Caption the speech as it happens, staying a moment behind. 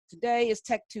Today is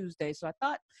Tech Tuesday. So I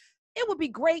thought it would be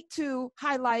great to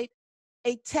highlight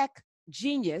a tech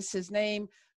genius. His name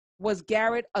was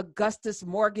Garrett Augustus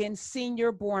Morgan,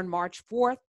 Sr., born March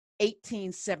 4th,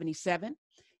 1877,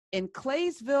 in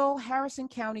Claysville, Harrison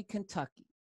County, Kentucky,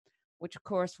 which of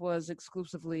course was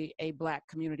exclusively a Black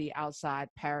community outside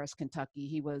Paris, Kentucky.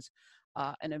 He was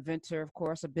an inventor, of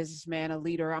course, a businessman, a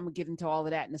leader. I'm gonna get into all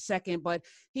of that in a second, but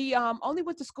he only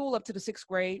went to school up to the 6th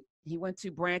grade. He went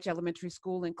to Branch Elementary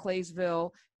School in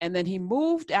Claysville, and then he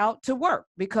moved out to work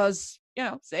because,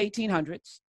 it's the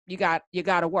 1800s. You got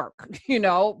to work,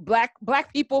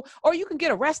 black people, or you can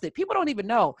get arrested. People don't even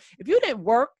know. If you didn't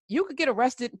work, you could get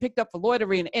arrested and picked up for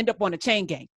loitering and end up on a chain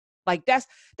gang. Like that's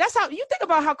how you think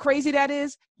about how crazy that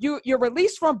is. You're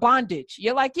released from bondage.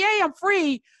 You're like, yay, I'm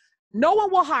free. No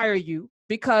one will hire you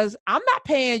because I'm not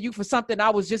paying you for something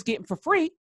I was just getting for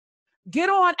free. Get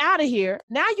on out of here.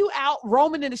 Now you out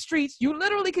roaming in the streets. You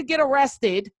literally could get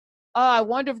arrested. I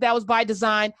wonder if that was by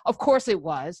design. Of course it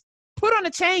was. Put on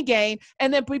a chain gang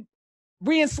and then be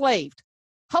re-enslaved.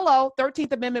 Hello,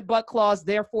 13th Amendment butt clause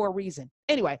there for a reason.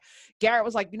 Anyway, Garrett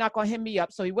was like, you're not going to hem me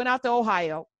up. So he went out to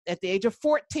Ohio at the age of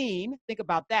 14. Think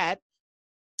about that.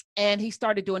 And he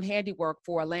started doing handiwork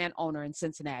for a landowner in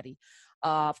Cincinnati.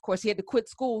 Of course, he had to quit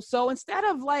school. So instead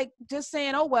of just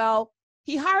saying, oh, well,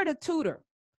 he hired a tutor.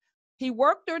 He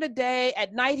worked during the day.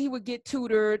 At night, he would get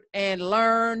tutored and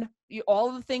learn all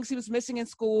of the things he was missing in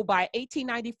school. By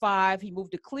 1895, he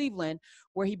moved to Cleveland,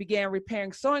 where he began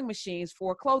repairing sewing machines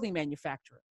for a clothing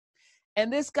manufacturer.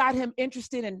 And this got him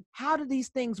interested in how do these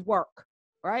things work,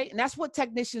 right? And that's what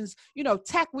technicians,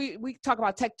 tech, we talk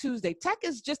about Tech Tuesday. Tech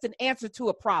is just an answer to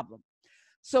a problem.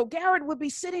 So Garrett would be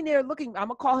sitting there looking, I'm going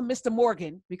to call him Mr.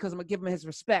 Morgan because I'm going to give him his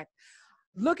respect,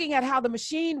 looking at how the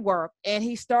machine worked, and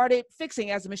he started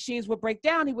fixing. As the machines would break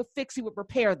down, he would fix, he would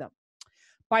repair them.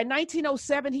 By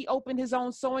 1907, he opened his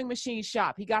own sewing machine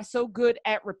shop. He got so good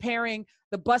at repairing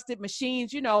the busted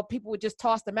machines, people would just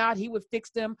toss them out. He would fix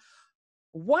them.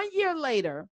 1 year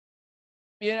later,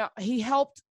 he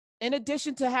helped, in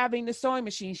addition to having the sewing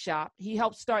machine shop, he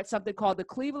helped start something called the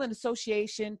Cleveland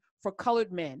Association for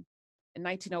Colored Men in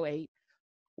 1908.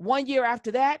 1 year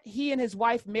after that, he and his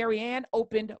wife, Mary Ann,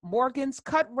 opened Morgan's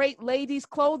Cut Rate Ladies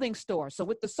Clothing Store. So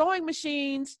with the sewing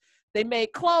machines, they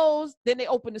made clothes, then they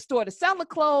opened the store to sell the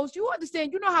clothes. You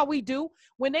understand, how we do.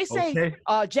 When they say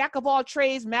jack of all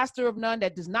trades, master of none,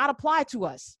 that does not apply to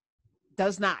us.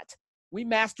 Does not. We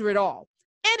master it all.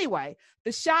 Anyway,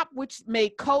 the shop, which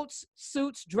made coats,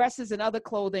 suits, dresses, and other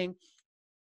clothing,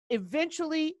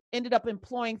 eventually ended up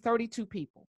employing 32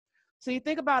 people. So you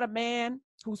think about a man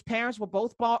whose parents were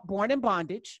both born in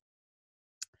bondage,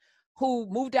 who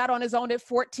moved out on his own at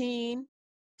 14,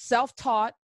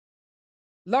 self-taught,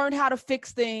 learned how to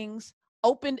fix things,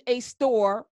 opened a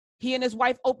store. He and his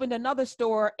wife opened another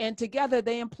store, and together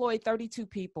they employed 32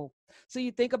 people. So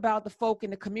you think about the folk in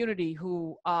the community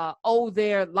who owe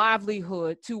their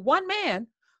livelihood to one man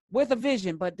with a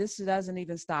vision. But this doesn't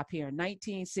even stop here. In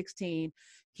 1916,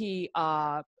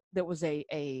 there was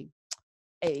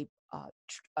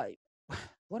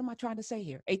what am I trying to say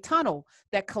here? A tunnel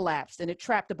that collapsed, and it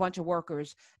trapped a bunch of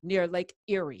workers near Lake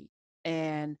Erie.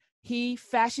 And he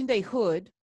fashioned a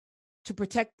hood to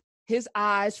protect his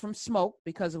eyes from smoke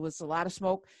because it was a lot of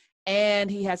smoke. And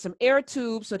he had some air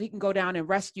tubes so that he can go down and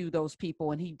rescue those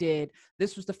people. And he did.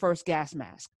 This was the first gas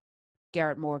mask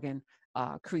Garrett Morgan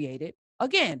created.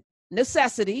 Again,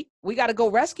 necessity. We got to go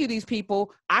rescue these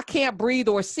people. I can't breathe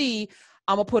or see.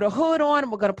 I'm going to put a hood on,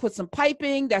 and we're going to put some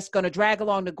piping that's going to drag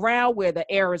along the ground where the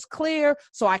air is clear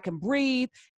so I can breathe,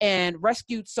 and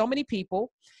rescued so many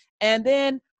people. And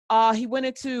then he went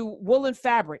into woolen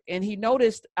fabric, and he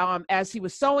noticed as he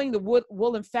was sewing the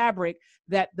woolen fabric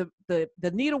that the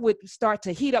needle would start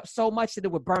to heat up so much that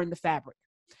it would burn the fabric.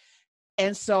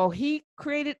 And so he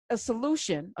created a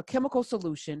solution, a chemical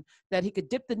solution that he could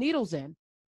dip the needles in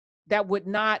that would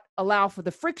not allow for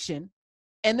the friction.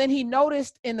 And then he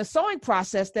noticed in the sewing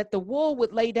process that the wool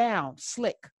would lay down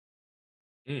slick.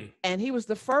 And he was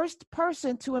the first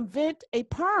person to invent a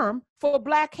perm for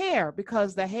black hair,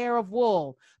 because the hair of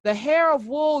wool,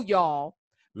 y'all,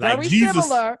 like very Jesus.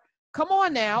 Similar. Come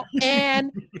on now.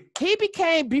 And he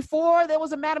became, before there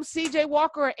was a Madam C.J.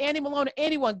 Walker or Annie Malone or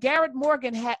anyone, Garrett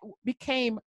Morgan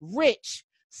became rich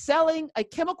selling a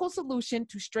chemical solution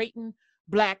to straighten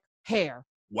black hair.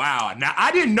 Wow. Now,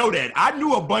 I didn't know that. I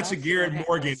knew a bunch of Garrett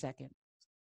Morgan.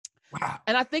 Wow.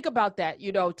 And I think about that,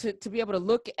 to be able to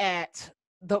look at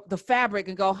the fabric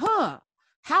and go,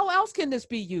 how else can this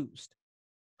be used?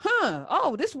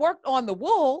 Oh, this worked on the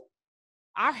wool.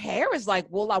 Our hair is like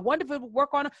wool. I wonder if it would work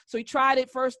on it. So he tried it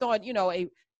first on,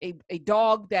 a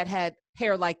dog that had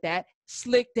hair like that.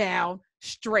 slick down,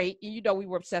 straight. And you know, we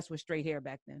were obsessed with straight hair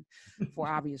back then for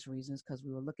obvious reasons, because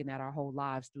we were looking at our whole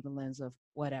lives through the lens of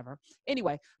whatever.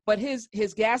 Anyway, but his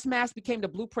gas mask became the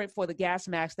blueprint for the gas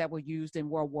masks that were used in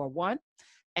World War I.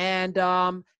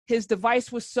 And his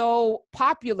device was so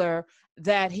popular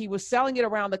that he was selling it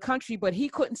around the country, but he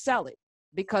couldn't sell it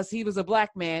because he was a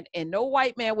black man, and no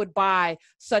white man would buy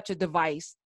such a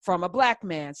device from a black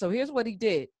man. So here's what he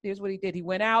did. He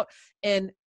went out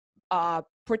and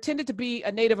pretended to be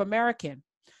a Native American,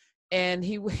 and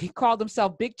he called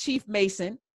himself Big Chief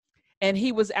Mason, and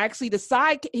he was actually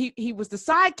he was the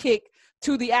sidekick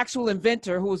to the actual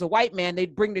inventor, who was a white man.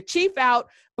 They'd bring the chief out,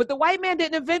 but the white man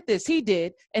didn't invent this. He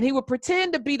did. And he would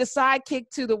pretend to be the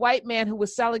sidekick to the white man who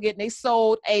was selling it, and they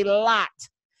sold a lot.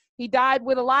 He died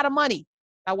with a lot of money.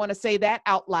 I want to say that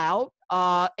out loud,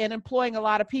 and employing a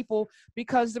lot of people,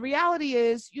 because the reality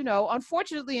is, you know,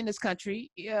 unfortunately in this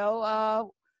country, you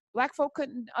know, Black folk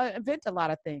couldn't invent a lot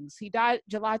of things. He died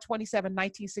July 27,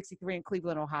 1963 in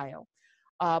Cleveland, Ohio.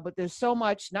 But there's so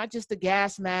much, not just the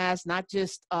gas mask, not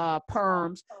just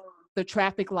perms, the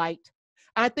traffic light.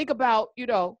 And I think about, you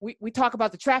know, we talk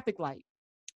about the traffic light.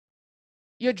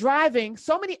 You're driving,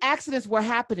 so many accidents were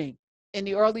happening in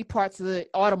the early parts of the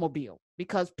automobile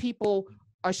because people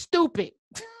are stupid.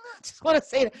 I just want to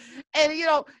say that. And, you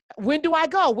know, when do I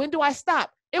go? When do I stop?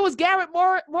 It was Garrett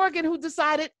Morgan who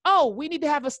decided, oh, we need to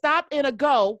have a stop and a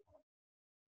go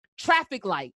traffic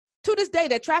light. To this day,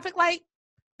 that traffic light,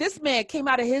 this man came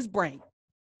out of his brain.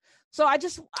 So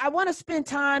I want to spend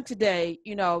time today,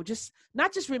 you know, just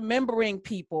not just remembering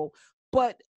people,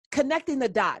 but connecting the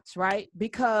dots, right?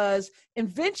 Because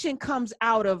invention comes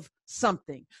out of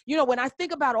something. You know, when I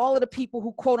think about all of the people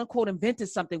who quote unquote invented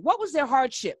something, what was their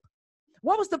hardship?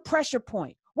 What was the pressure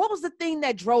point? What was the thing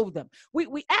that drove them?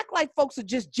 We act like folks are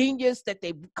just genius, that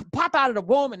they pop out of the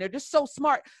womb and they're just so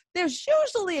smart. There's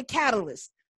usually a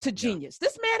catalyst to genius. Yeah.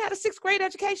 This man had a 6th grade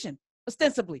education,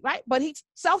 ostensibly, right? But he's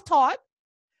self-taught,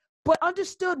 but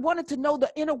understood, wanted to know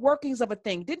the inner workings of a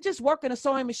thing. Didn't just work in a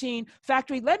sewing machine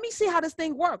factory. Let me see how this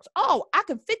thing works. Oh, I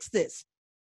can fix this.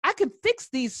 I can fix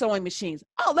these sewing machines.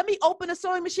 Oh, let me open a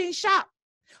sewing machine shop.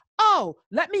 Oh,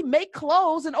 let me make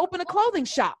clothes and open a clothing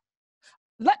shop.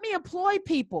 Let me employ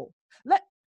people. Let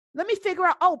me figure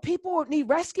out, oh, people need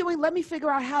rescuing. Let me figure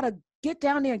out how to get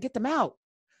down there and get them out.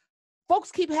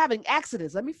 Folks keep having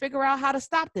accidents. Let me figure out how to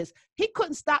stop this. He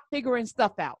couldn't stop figuring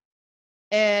stuff out.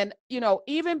 And, you know,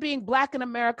 even being Black in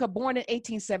America, born in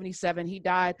 1877, he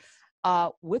died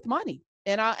with money.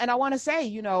 And I want to say,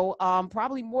 you know,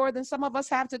 probably more than some of us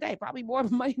have today, probably more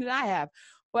money than I have.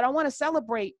 But I want to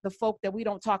celebrate the folk that we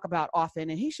don't talk about often.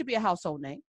 And he should be a household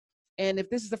name. And if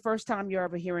this is the first time you're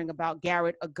ever hearing about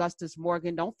Garrett Augustus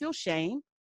Morgan, don't feel shame.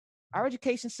 Our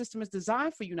education system is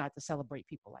designed for you not to celebrate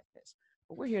people like this.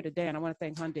 But we're here today, and I want to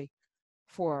thank Hyundai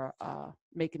for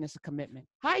making this a commitment.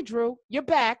 Hi, Drew. You're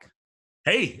back.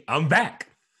 Hey, I'm back.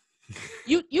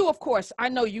 You of course, I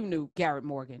know you knew Garrett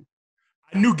Morgan.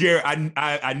 I knew Garrett.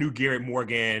 I knew Garrett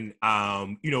Morgan.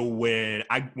 You know, when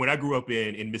I grew up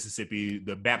in Mississippi,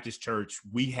 the Baptist church,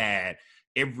 we had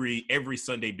every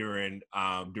Sunday during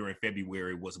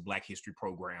February was a Black History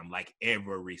program, like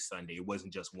every Sunday. It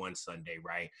wasn't just one Sunday,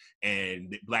 right?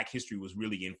 And Black history was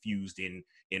really infused in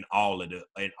all of the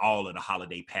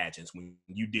holiday pageants. When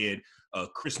you did a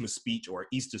Christmas speech or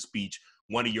Easter speech,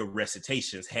 one of your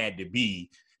recitations had to be,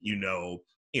 you know,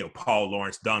 Paul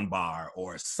Laurence Dunbar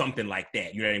or something like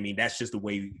that. You know what I mean? That's the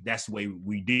way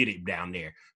we did it down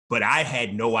there. But I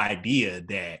had no idea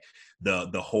that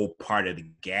the whole part of the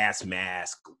gas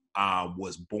mask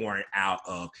was born out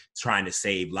of trying to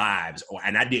save lives.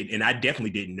 And I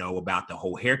definitely didn't know about the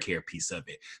whole hair care piece of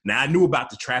it. Now I knew about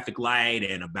the traffic light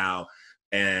and about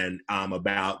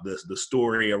the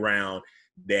story around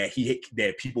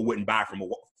that people wouldn't buy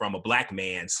from a Black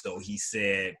man. So he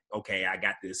said, okay, I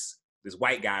got this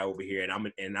white guy over here and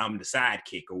I'm the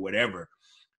sidekick or whatever.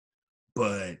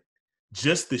 But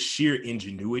just the sheer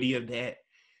ingenuity of that,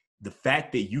 the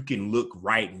fact that you can look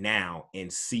right now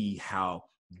and see how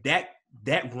that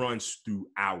runs through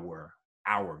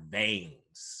our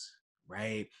veins,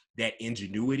 right? That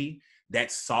ingenuity,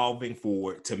 that solving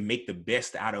to make the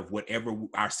best out of whatever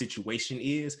our situation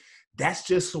is, that's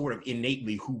just sort of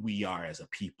innately who we are as a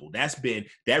people.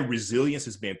 That resilience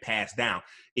has been passed down.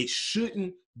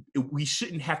 We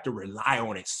shouldn't have to rely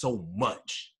on it so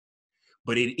much,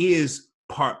 but it is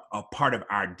a part of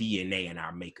our DNA and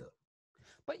our makeup.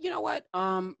 But you know what?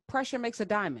 Pressure makes a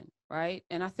diamond, right?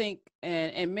 And I think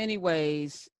in many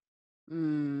ways,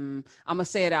 I'm gonna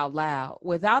say it out loud.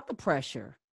 Without the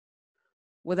pressure,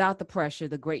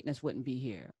 the greatness wouldn't be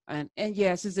here. And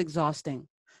yes, it's exhausting.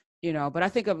 But I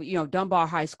think of, Dunbar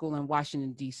High School in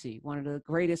Washington, D.C., one of the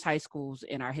greatest high schools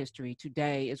in our history.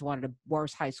 Today is one of the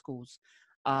worst high schools,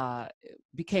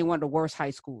 became one of the worst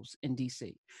high schools in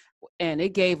D.C. And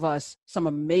it gave us some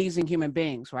amazing human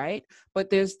beings, right? But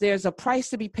there's a price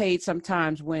to be paid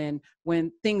sometimes when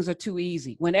things are too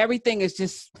easy, when everything is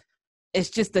just, it's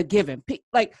just a given.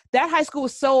 Like that high school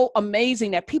was so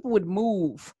amazing that people would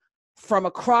move from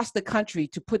across the country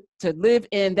to live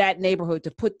in that neighborhood,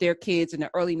 to put their kids in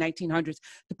the early 1900s,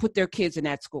 to put their kids in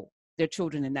that school, their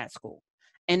children in that school.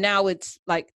 And now it's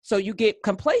like, so you get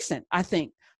complacent. I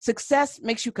think success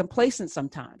makes you complacent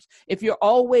sometimes. If you're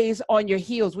always on your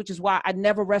heels, which is why I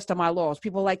never rest on my laurels.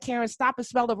 People are like, Karen, stop and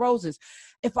smell the roses.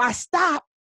 If I stop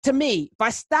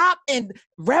and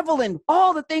revel in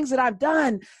all the things that I've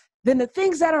done, then the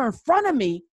things that are in front of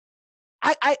me,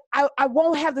 I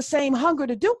won't have the same hunger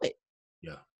to do it.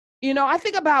 Yeah. I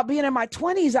think about being in my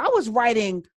 20s. I was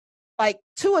writing like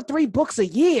 2 or 3 books a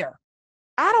year.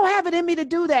 I don't have it in me to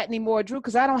do that anymore, Drew,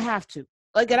 because I don't have to.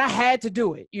 And I had to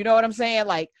do it. You know what I'm saying?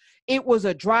 Like, it was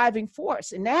a driving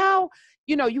force. And now,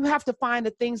 you have to find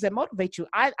the things that motivate you.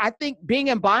 I think being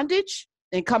in bondage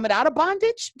and coming out of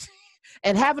bondage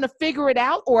and having to figure it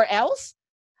out or else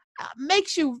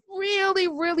makes you really,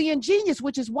 really ingenious,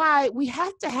 which is why we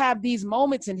have to have these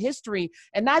moments in history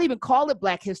and not even call it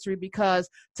Black history, because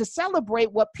to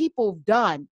celebrate what people have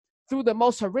done through the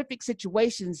most horrific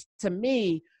situations, to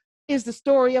me, is the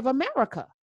story of America.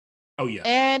 Oh yeah.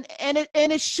 And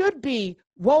it should be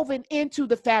woven into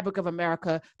the fabric of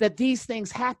America that these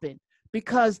things happen,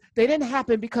 because they didn't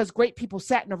happen because great people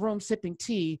sat in a room sipping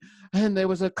tea and there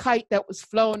was a kite that was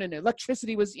flown and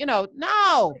electricity was,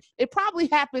 no, it probably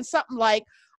happened something like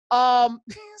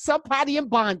somebody in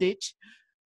bondage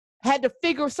had to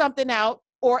figure something out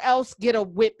or else get a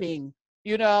whipping,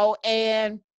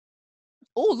 and,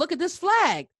 oh, look at this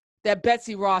flag that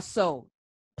Betsy Ross sold.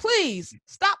 Please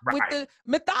stop with the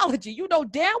mythology. You know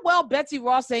damn well Betsy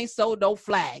Ross ain't sold no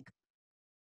flag.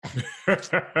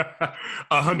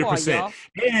 100%.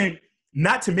 And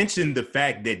not to mention the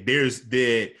fact that there's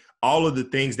all of the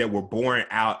things that were born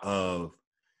out of,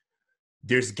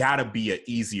 there's got to be an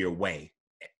easier way.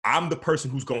 I'm the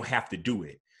person who's going to have to do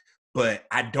it, but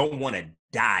I don't want to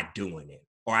die doing it,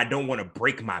 or I don't want to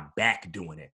break my back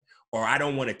doing it, or I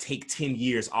don't want to take 10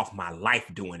 years off my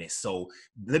life doing it. So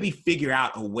let me figure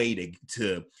out a way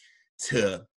to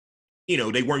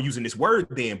they weren't using this word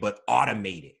then, but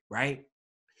automate it, right?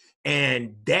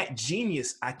 And that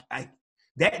genius,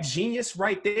 that genius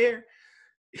right there,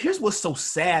 here's what's so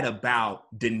sad about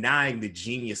denying the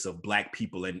genius of Black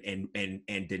people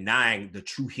and denying the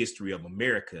true history of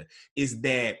America, is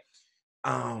that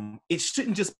it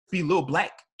shouldn't just be little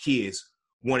Black kids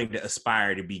wanting to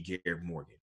aspire to be Garrett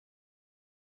Morgan.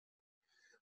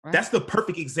 Right. That's the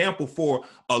perfect example for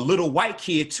a little white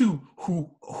kid too, who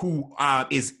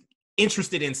is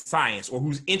interested in science or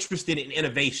who's interested in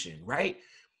innovation, right?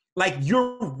 Like,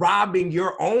 you're robbing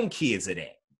your own kids of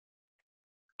that,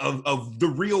 of the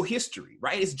real history,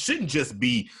 right? It shouldn't just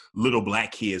be little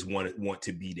Black kids want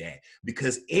to be that,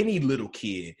 because any little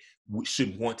kid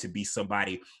should want to be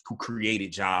somebody who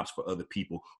created jobs for other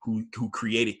people, who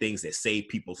created things that save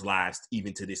people's lives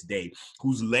even to this day,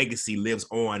 whose legacy lives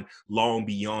on long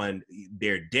beyond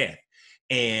their death.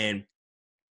 And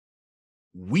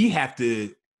we have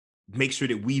to make sure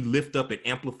that we lift up and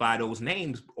amplify those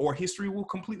names, or history will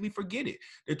completely forget it.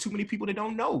 There are too many people that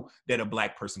don't know that a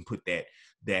Black person put that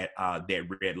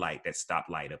red light, that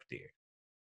stoplight up there.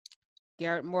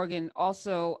 Garrett Morgan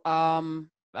also,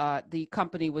 the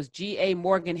company was G.A.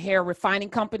 Morgan Hair Refining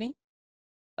Company.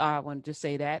 I want to just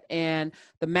say that. And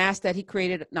the mask that he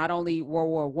created, not only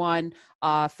World War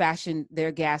I fashioned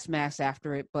their gas masks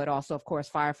after it, but also, of course,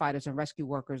 firefighters and rescue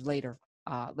workers later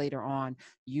on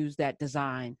used that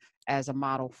design as a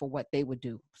model for what they would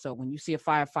do. So when you see a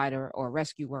firefighter or a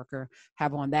rescue worker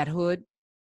have on that hood,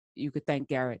 you could thank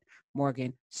Garrett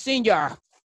Morgan Sr.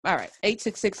 All right,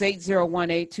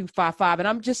 866-801-8255. And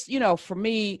I'm just, for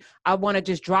me, I want to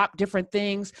just drop different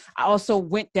things. I also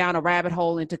went down a rabbit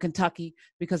hole into Kentucky,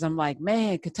 because I'm like,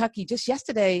 man, Kentucky, just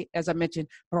yesterday, as I mentioned,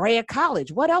 Berea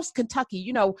College. What else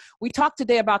Kentucky? We talked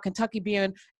today about Kentucky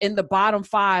being in the bottom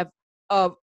 5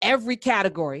 of every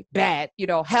category, bad,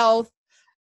 health,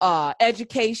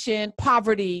 education,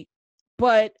 poverty.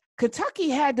 But Kentucky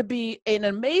had to be an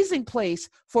amazing place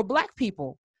for Black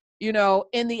people, in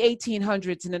the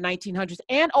 1800s and the 1900s,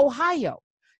 and Ohio,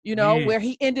 where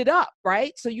he ended up,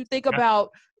 right? So you think about,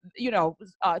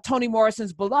 Toni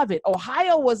Morrison's beloved.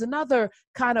 Ohio was another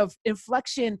kind of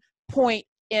inflection point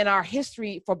in our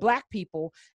history for Black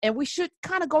people. And we should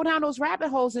kind of go down those rabbit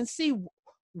holes and see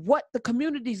what the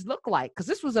communities look like, because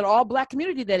this was an all Black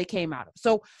community that he came out of.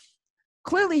 So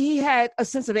clearly he had a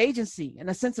sense of agency and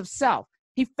a sense of self.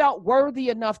 He felt worthy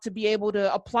enough to be able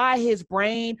to apply his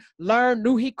brain, learn,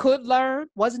 knew he could learn,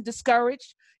 wasn't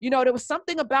discouraged. There was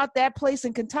something about that place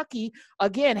in Kentucky,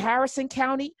 again, Harrison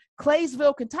County,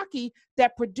 Claysville, Kentucky,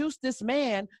 that produced this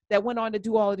man that went on to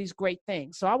do all of these great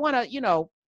things. So I want to,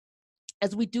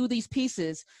 as we do these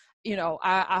pieces,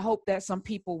 I hope that some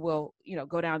people will,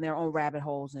 go down their own rabbit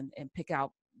holes and pick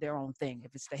out their own thing.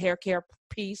 If it's the hair care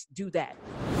piece, do that.